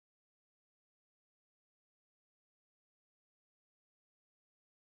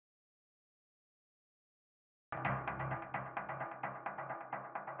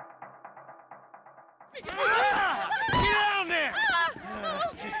Get down there!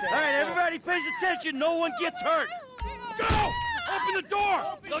 All right, everybody pays attention. No one gets hurt. Go! Open the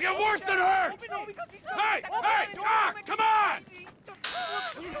door! They'll get worse than hurt! Hey! Hey! Ah! Come on!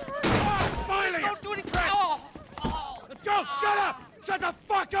 Ah, finally! Don't do anything. Let's go! Shut up! Shut the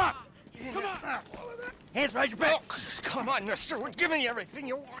fuck up! Come on! Hands behind your back. Come on, mister. We're giving you everything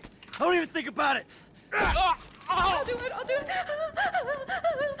you want. Don't even think about it. I'll do it.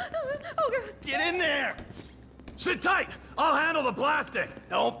 Oh, God. Get in there. Sit tight! I'll handle the blasting!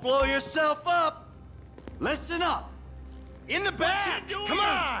 Don't blow yourself up. Listen up. In the back! Come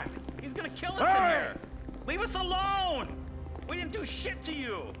on! He's gonna kill us in here! Leave us alone! We didn't do shit to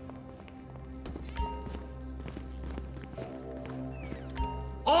you!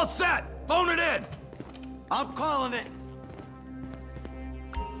 All set! Phone it in! I'm calling it.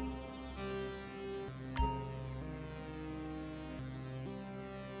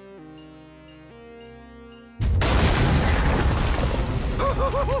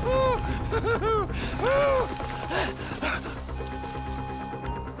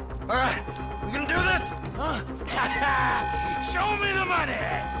 All right, we gonna do this? Huh? Show me the money!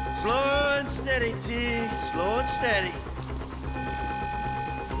 Slow and steady, T. Slow and steady.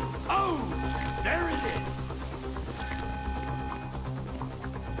 Oh! There it is!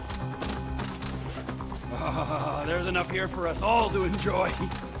 Oh, there's enough here for us all to enjoy.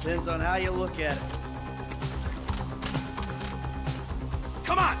 Depends on how you look at it.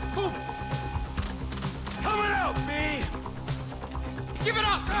 Come on, move it! Coming out, B! Give it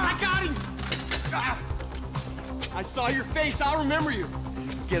up! I got him! I saw your face. I'll remember you.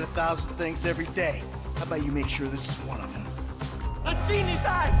 You get 1,000 things every day. How about you make sure this is one of them? I've seen these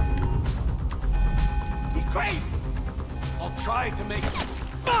eyes. He's crazy. I'll try to make it.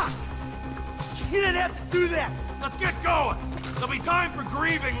 Fuck! You didn't have to do that. Let's get going! There'll be time for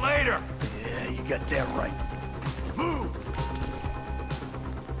grieving later! Yeah, you got that right. Move!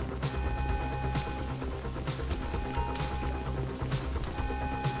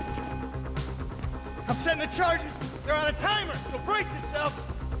 I'm setting the charges. They're on a timer, so brace yourselves.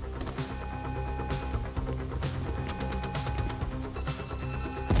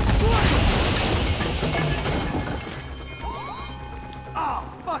 Oh,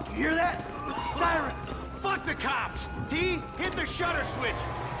 fuck, you hear that? Sirens! Fuck the cops! T, hit the shutter switch.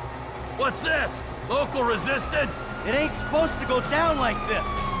 What's this? Local resistance? It ain't supposed to go down like this.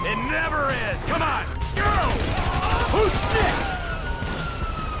 It never is! Come on! Go! Who's next?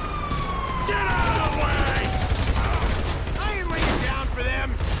 Get out of the way! I ain't laying down for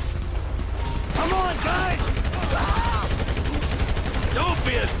them. Come on, guys! Don't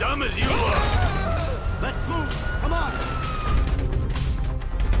be as dumb as you look! Let's move! Come on!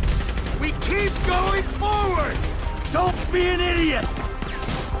 We keep going forward! Don't be an idiot!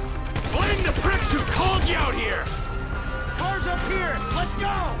 Blame the pricks who called you out here! Cars up here! Let's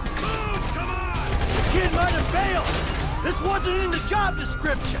go! Move! Come on! The kid might have failed! This wasn't in the job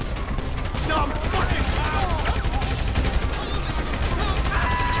description! Dumb fucking cops!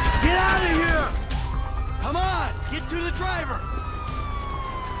 Get out of here! Come on! Get to the driver!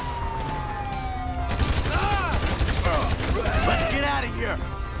 Let's get out of here!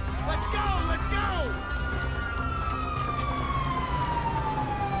 Let's go! Let's go!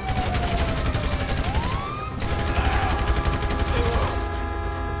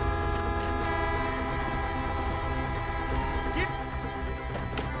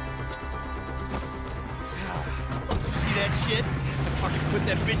 Did you see that shit? I fucking put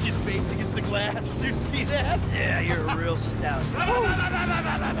that bitch's face against the glass. Did you see that? Yeah, you're a real stout. Fuck,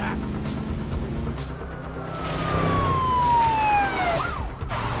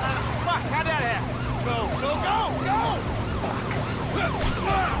 how'd that happen? Go, go, go, go!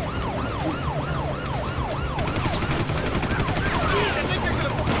 Jeez, I think they're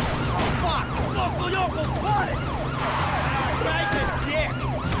gonna... Oh, fuck! Local yokel, what? Guy's a dick!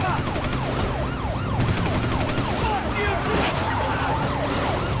 Fuck you!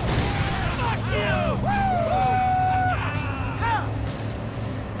 Fuck you!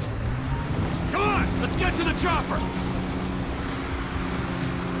 Come on! Let's get to the chopper!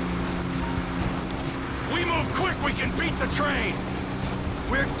 We move quick, we can beat the train!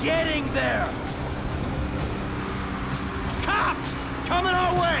 We're getting there! Cops! Coming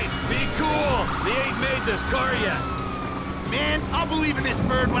our way! Be cool! They ain't made this car yet! Man, I'll believe in this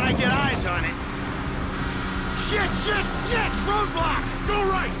bird when I get eyes on it. Shit, shit, shit! Roadblock! Go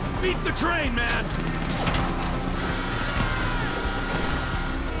right! Beat the train, man!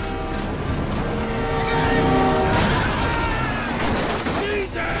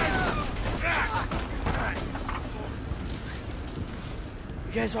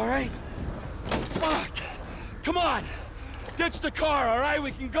 You guys all right? Fuck! Come on! Ditch the car, all right?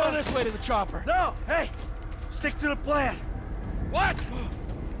 We can go this way to the chopper. No! Hey! Stick to the plan! What?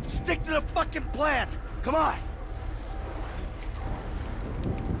 Stick to the fucking plan! Come on!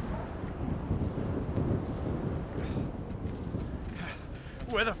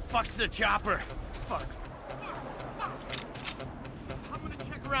 Where the fuck's the chopper? Fuck. I'm gonna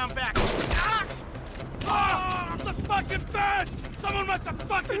check around back. Ah! Ah! The fucking bed! Someone must have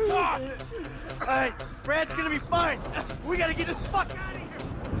fucking talked! Alright, Brad's gonna be fine. We gotta get the fuck out of here.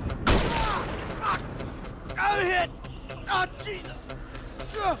 Ah! Fuck! I'm hit! Oh, Jesus!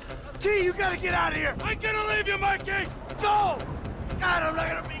 T, you gotta get out of here! I'm gonna leave you, Mikey! Go! God, I'm not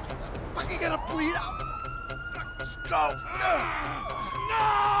gonna be fucking gonna bleed out. Just go!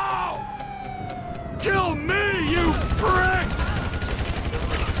 No! Kill me, you pricks!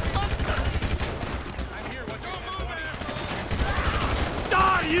 I'm here. What's your moving?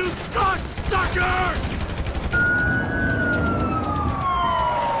 Die, you cocksuckers!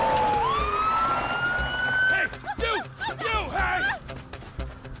 Hey, you, hey!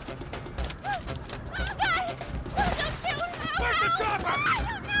 Where's the chopper? I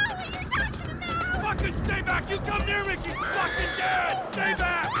don't know who you're talking about! Fucking stay back! You come near me, she's fucking dead! Stay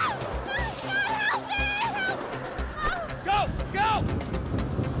back! Go! Go!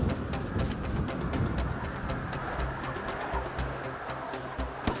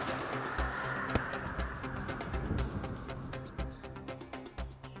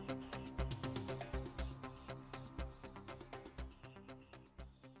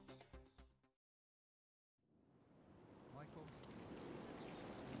 Michael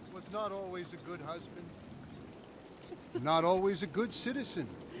was not always a good husband, not always a good citizen.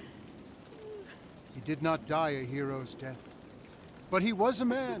 He did not die a hero's death, but he was a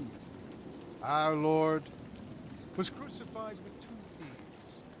man. Our Lord was crucified with 2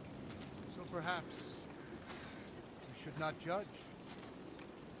 thieves, so perhaps we should not judge.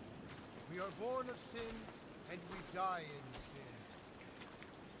 We are born of sin, and we die in sin.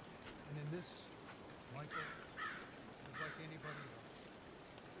 And in this, Michael is like anybody else.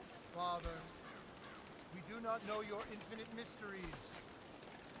 Father, we do not know your infinite mysteries,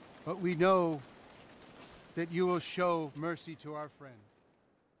 but we know that you will show mercy to our friend.